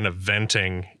this kind of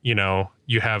venting.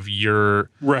 You have your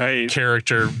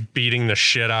character beating the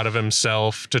shit out of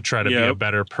himself to try to be a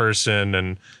better person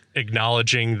and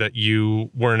acknowledging that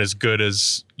you weren't as good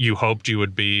as you hoped you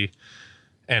would be,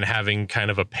 and having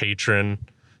kind of a patron.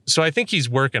 So I think he's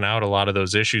working out a lot of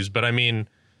those issues. But I mean,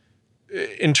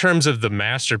 in terms of the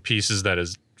masterpieces that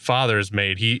his father's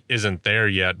made, he isn't there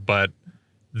yet. But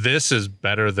this is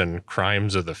better than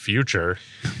Crimes of the Future,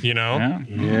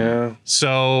 Yeah.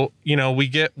 So, we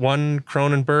get one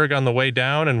Cronenberg on the way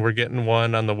down and we're getting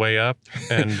one on the way up.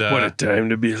 And what a time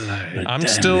to be alive. I'm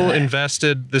still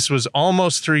invested. This was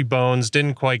almost 3 bones.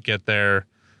 Didn't quite get there.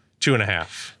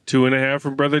 2.5. 2.5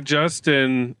 from Brother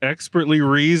Justin. Expertly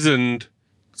reasoned.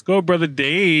 Let's go, Brother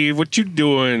Dave. What you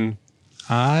doing?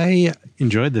 I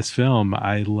enjoyed this film.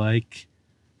 I like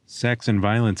sex and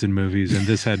violence in movies, and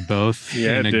this had both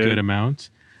in a good amount.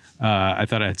 I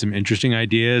thought it had some interesting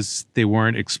ideas. They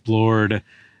weren't explored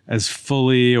as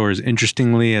fully or as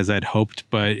interestingly as I'd hoped,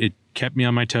 but it kept me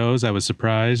on my toes. I was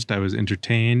surprised. I was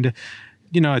entertained.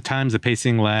 At times the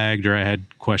pacing lagged, or I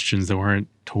had questions that weren't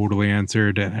totally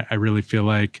answered. And I really feel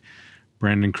like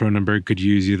Brandon Cronenberg could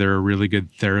use either a really good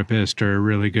therapist or a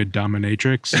really good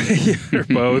dominatrix. Or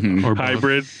both. Or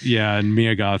hybrid. Both. Yeah, and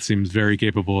Mia Goth seems very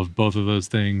capable of both of those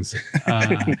things.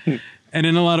 And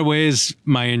in a lot of ways,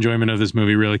 my enjoyment of this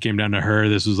movie really came down to her.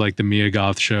 This was like the Mia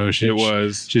Goth show.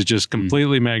 She's just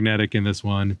completely magnetic in this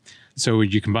one. So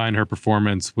you combine her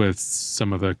performance with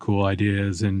some of the cool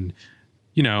ideas, and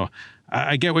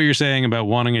I get what you're saying about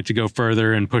wanting it to go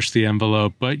further and push the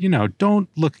envelope, but don't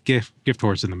look gift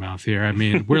horse in the mouth here. I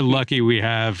mean, we're lucky we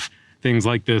have things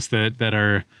like this that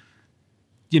are,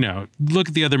 look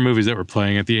at the other movies that we're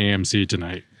playing at the AMC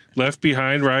tonight. Left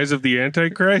Behind, Rise of the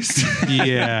Antichrist.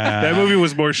 Yeah. That movie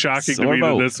was more shocking to me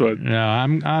than this one. No,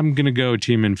 I'm gonna go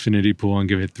Team Infinity Pool and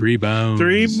give it 3 bones.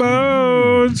 3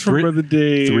 bones from Brother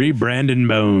Dave. 3 Brandon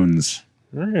bones.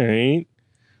 All right.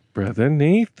 Brother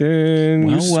Nathan,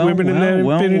 you're swimming in that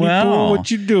infinity pool.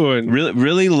 What you doing?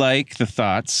 Really like the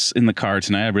thoughts in the car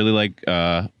tonight. I really like.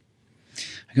 I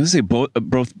gotta say,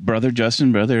 both Brother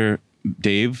Justin, Brother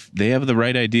Dave, they have the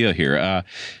right idea here.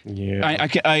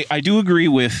 I do agree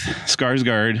with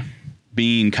Skarsgård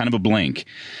being kind of a blank,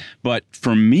 but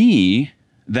for me,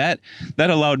 that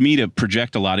allowed me to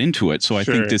project a lot into it. So I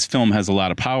think this film has a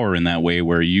lot of power in that way,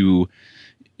 where to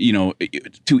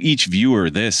each viewer,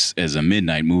 this is a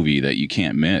midnight movie that you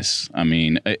can't miss. I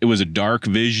mean, it was a dark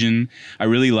vision. I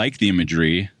really liked the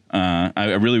imagery.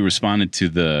 I really responded to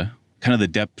the kind of the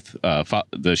depth,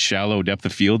 the shallow depth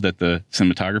of field that the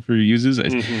cinematographer uses.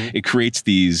 It creates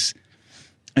these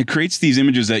it creates these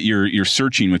images that you're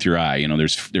searching with your eye. You know,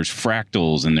 there's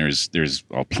fractals and there's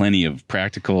plenty of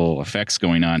practical effects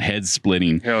going on, head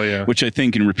splitting. Hell yeah. Which I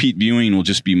think in repeat viewing will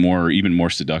just be even more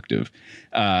seductive.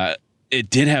 It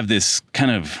did have this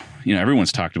kind of, you know,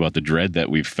 everyone's talked about the dread that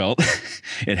we've felt.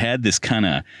 It had this kind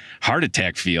of heart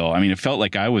attack feel. I mean, it felt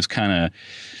like I was kind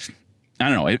of, I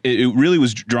don't know. It really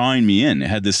was drawing me in. It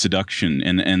had this seduction,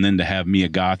 and then to have Mia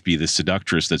Goth be the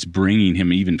seductress that's bringing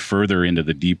him even further into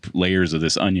the deep layers of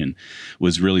this onion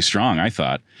was really strong, I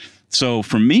thought. So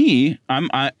for me,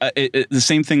 the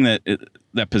same thing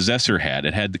that Possessor had.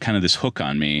 It had kind of this hook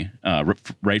on me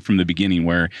right from the beginning,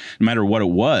 where no matter what it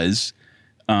was,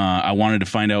 I wanted to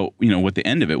find out, you know, what the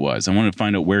end of it was. I wanted to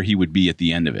find out where he would be at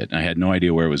the end of it. And I had no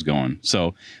idea where it was going.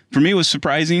 So for me, it was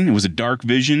surprising. It was a dark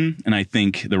vision, and I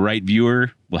think the right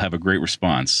viewer will have a great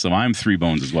response. So I'm 3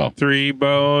 bones as well. 3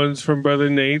 bones from Brother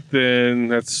Nathan.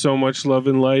 That's so much love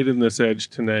and light in this Edge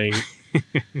tonight.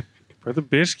 Brother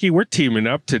Bishke, we're teaming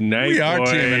up tonight. We are boy.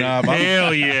 teaming up.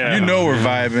 Hell yeah. You know we're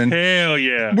vibing. Hell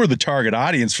yeah. We're the target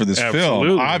audience for this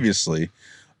film, obviously.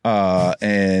 But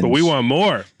we want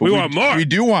more. We want more. We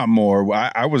do want more.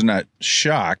 I was not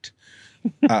shocked.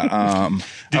 Did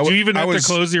you even have to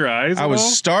close your eyes? I was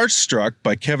starstruck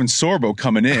by Kevin Sorbo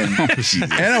coming in,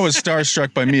 and I was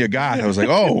starstruck by Mia Goth. I was like,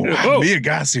 "Oh, Mia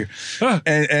Goth's here!"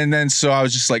 And then so I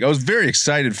was just like, I was very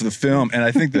excited for the film, and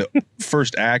I think the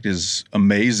first act is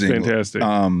amazing, fantastic,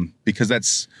 because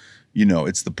that's, you know,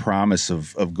 it's the promise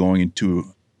of going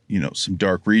into, you know, some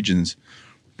dark regions.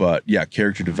 But yeah,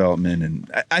 character development,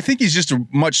 and I think he's just a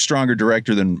much stronger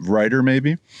director than writer.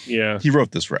 Maybe. Yeah. He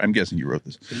wrote this, right? I'm guessing he wrote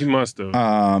this. He must have.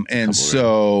 And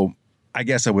so I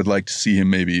guess I would like to see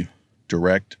him maybe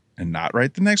direct and not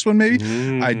write the next one. Maybe.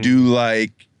 I do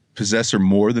like Possessor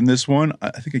more than this one.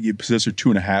 I think I gave Possessor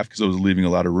 2.5 because I was leaving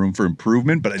a lot of room for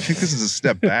improvement. But I think this is a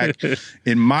step back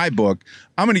in my book.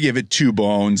 I'm going to give it 2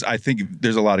 bones. I think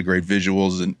there's a lot of great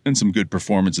visuals and some good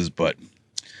performances, but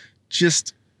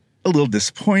just a little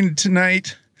disappointed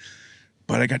tonight,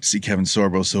 but I got to see Kevin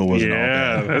Sorbo, so it wasn't all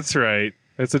bad. Yeah, that's right.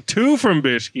 That's a 2 from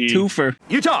Bishke. 2 for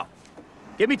Utah.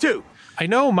 Give me 2. I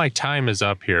know my time is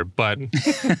up here, but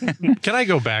can I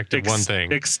go back to one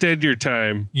thing? Extend your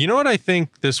time. You know what I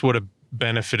think this would have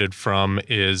benefited from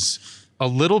is a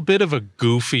little bit of a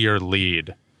goofier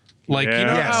lead. Like, you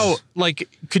know how, like,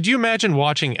 could you imagine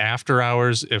watching After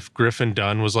Hours if Griffin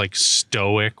Dunn was like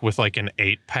stoic with like an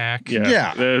 8-pack?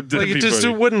 Yeah. Like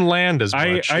it wouldn't land as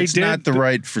much. It's not the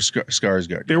right for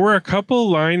Skarsgård. There were a couple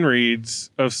line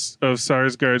reads of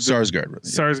Sarsgaard.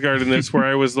 Sarsgaard in this where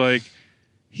I was like,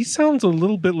 he sounds a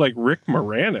little bit like Rick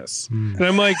Moranis. And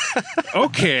I'm like,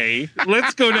 okay,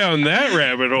 let's go down that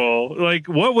rabbit hole. Like,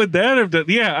 what would that have done?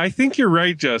 Yeah, I think you're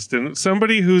right, Justin.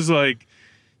 Somebody who's like,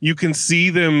 you can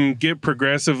see them get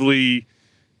progressively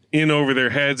in over their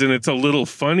heads, and it's a little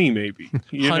funny, maybe.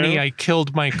 Honey, I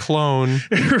killed my clone.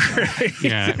 Right.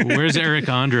 Yeah, where's Eric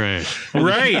Andre?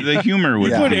 Right. The humor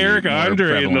would put be Eric more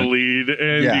Andre in the prevalent. lead,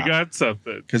 and you got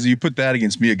something. Because you put that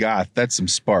against Mia Goth, that's some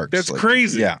sparks. That's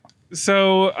crazy. Yeah.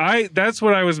 So that's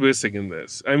what I was missing in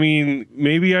this. I mean,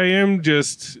 maybe I am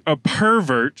just a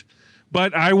pervert,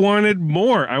 but I wanted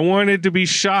more. I wanted to be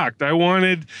shocked. I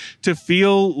wanted to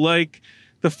feel like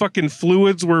the fucking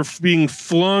fluids were being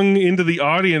flung into the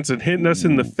audience and hitting us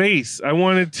in the face. I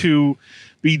wanted to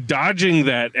be dodging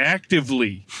that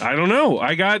actively. I don't know.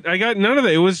 I got none of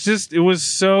that. It was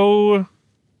so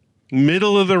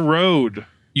middle of the road.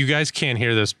 You guys can't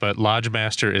hear this, but Lodge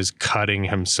Master is cutting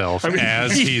himself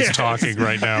as he's talking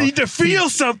right now. I need to feel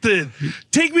something.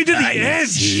 Take me to the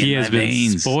edge. He has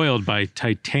been spoiled by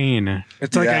Titan.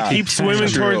 It's like I keep swimming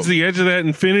towards the edge of that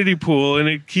infinity pool, and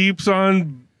it keeps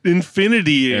on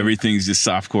infinity. Everything's just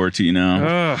softcore to you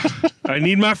now. I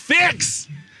need my fix.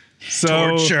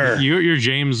 So Torture. You're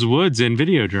James Woods in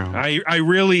Videodrome. I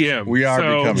really am. We are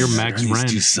becoming. You're Max Wren.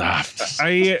 Too soft.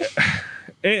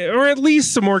 Or at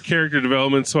least some more character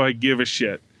development so I give a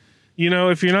shit. You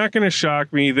know, if you're not going to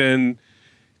shock me, then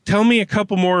tell me a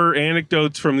couple more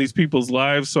anecdotes from these people's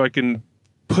lives so I can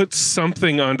put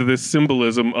something onto this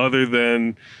symbolism other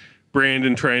than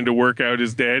Brandon trying to work out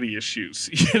his daddy issues.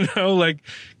 You know, like,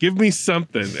 give me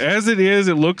something. As it is,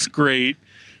 it looks great.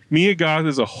 Mia Goth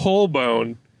is a whole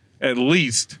bone, at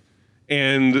least.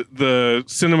 And the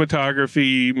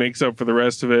cinematography makes up for the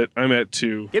rest of it. I'm at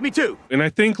 2. Give me 2. And I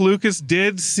think Lucas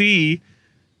did see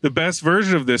the best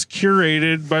version of this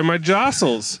curated by my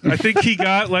Jostles. I think he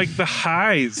got like the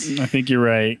highs. I think you're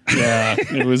right. Yeah,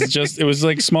 it was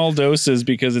like small doses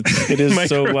because it is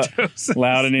so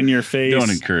loud and in your face. Don't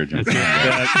encourage him.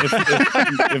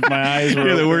 If my eyes were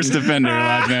You're the worst defender,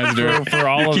 Lodge Master. For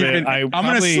all of it, I'm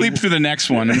going to sleep through the next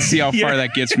one and see how far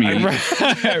that gets me. I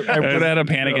would have a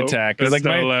panic attack. That's Like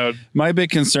not loud. my big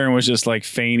concern was just like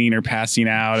fainting or passing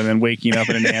out and then waking up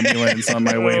in an ambulance on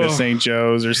my way to St.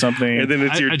 Joe's or something. And then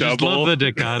it's your I just love the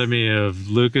dichotomy of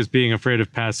Lucas being afraid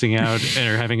of passing out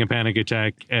or having a panic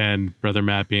attack, and Brother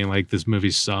Matt being like, "This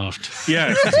movie's soft."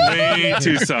 Yeah, it's way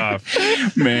too soft,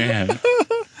 man.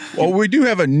 Well, we do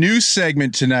have a new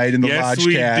segment tonight in the Yes,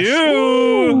 we Lodgecast.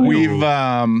 do.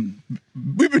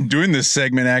 We've been doing this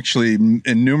segment actually in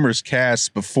numerous casts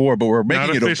before, but we're making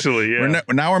Not it officially. Yeah.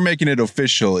 now we're making it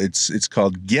official. It's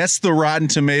called Guess the Rotten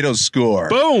Tomatoes Score.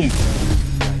 Boom.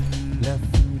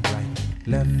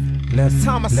 Left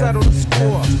time I settle the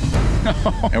score.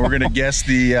 And we're gonna guess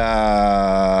the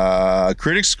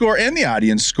critic score and the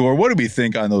audience score. What do we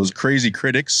think on those crazy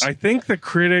critics? I think the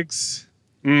critics.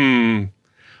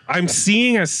 I'm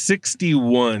seeing a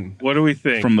 61. What do we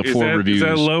think? From the four reviews. Is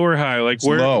that low or high? Like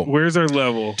low. Where's our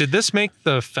level? Did this make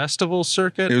the festival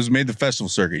circuit? It was made the festival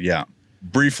circuit, yeah.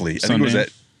 Briefly. I think it was at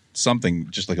something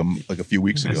just like a few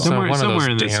weeks ago. Somewhere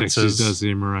in the dances. 60s does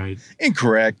seem right.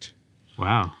 Incorrect.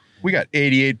 Wow. We got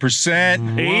 88%.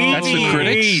 That's the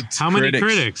critics. How many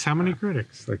critics? How many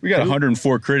critics? Like We got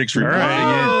 104 critics reporting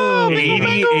Oh,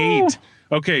 88.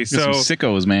 Okay, so some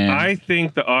sickos, man. I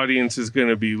think the audience is going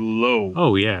to be low.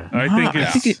 Oh yeah. I think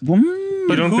it's.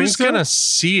 But don't who's think so? gonna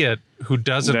see it? Who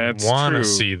doesn't That's want to true.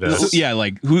 see this? Yeah,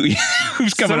 like who's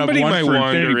coming Somebody up one might for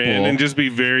wander Infinity in Pool? and just be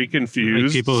very Like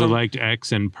confused. people who liked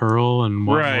X and Pearl and want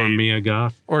more Right. Mia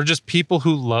Goth. Or just people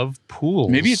who love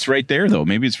pools? Maybe it's right there though.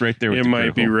 Maybe it's right there. With It the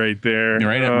might be critical. right there.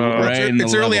 Right, Uh, in the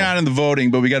It's early level. on in the voting,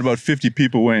 but we got about 50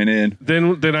 people weighing in.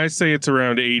 Then I say it's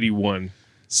around 81.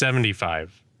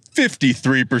 75.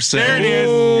 53%. There it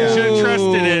is. Should have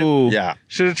trusted it. Yeah.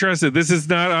 Should have trusted. This is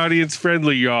not audience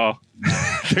friendly, y'all.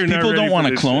 They're not People ready don't for want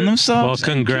to this clone shit. Well, themselves.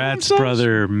 congrats,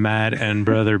 brother Matt and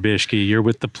brother Bishke. You're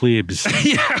with the plebes.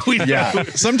 Yeah, we don't. Yeah.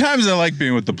 Sometimes I like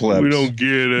being with the plebs. We don't get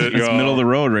it, It's y'all. middle of the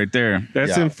road right there.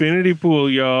 That's Yeah. Infinity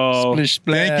Pool, y'all. Splish,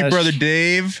 splash. Thank you, Brother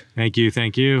Dave. Thank you.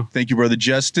 Thank you. Thank you, Brother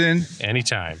Justin.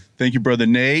 Anytime. Thank you, Brother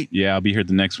Nate. Yeah, I'll be here at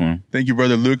the next one. Thank you,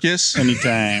 Brother Lucas.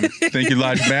 Anytime. Thank you,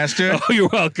 Lodge Master. Oh, you're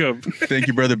welcome. Thank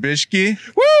you, Brother Bishke.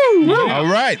 Woo! All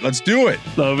right, let's do it.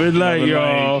 Love and light, and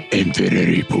y'all.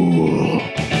 Infinity Pool.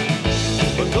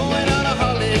 We're going on a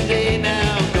holiday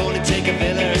now. Going to take a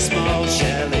very small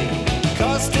chalet.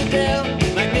 Costa del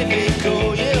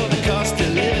Magnifico. Yeah, the cost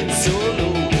of living so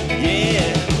low.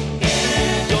 Yeah.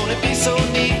 Gonna be so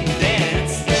neat.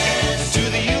 Dance to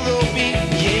the Eurobeat.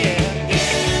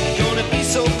 Yeah. Gonna be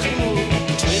so cool.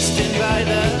 Twisting by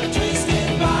the.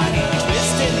 Twisting by the.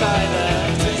 Twisting by the.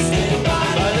 Twisting by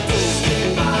the. Twisting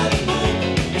by the moon.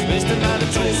 Twisting by the.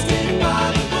 Twisting by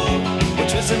the moon. We're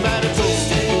twisting by the.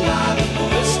 Twisting by the moon.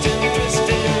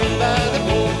 Twisting by the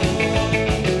moon.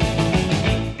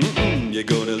 You're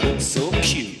gonna look so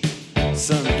cute.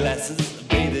 Sunglasses, a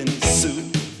bathing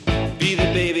suit. Be the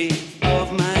baby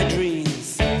of my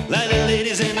dreams. Like the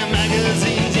ladies in the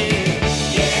magazines,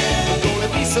 yeah. Yeah. We're gonna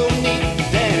be so neat.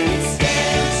 Dance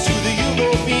to the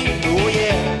Eurobeat. Oh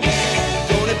yeah.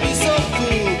 Gonna be so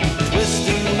cool.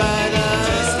 Twisting by the.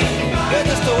 We're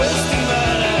just a twisting by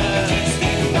the.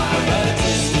 You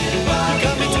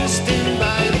got me twisting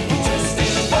by the pool.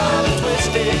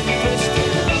 Twisting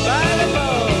by the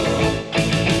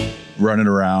pool. Running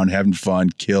around, having fun,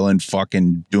 killing,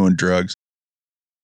 fucking, doing drugs.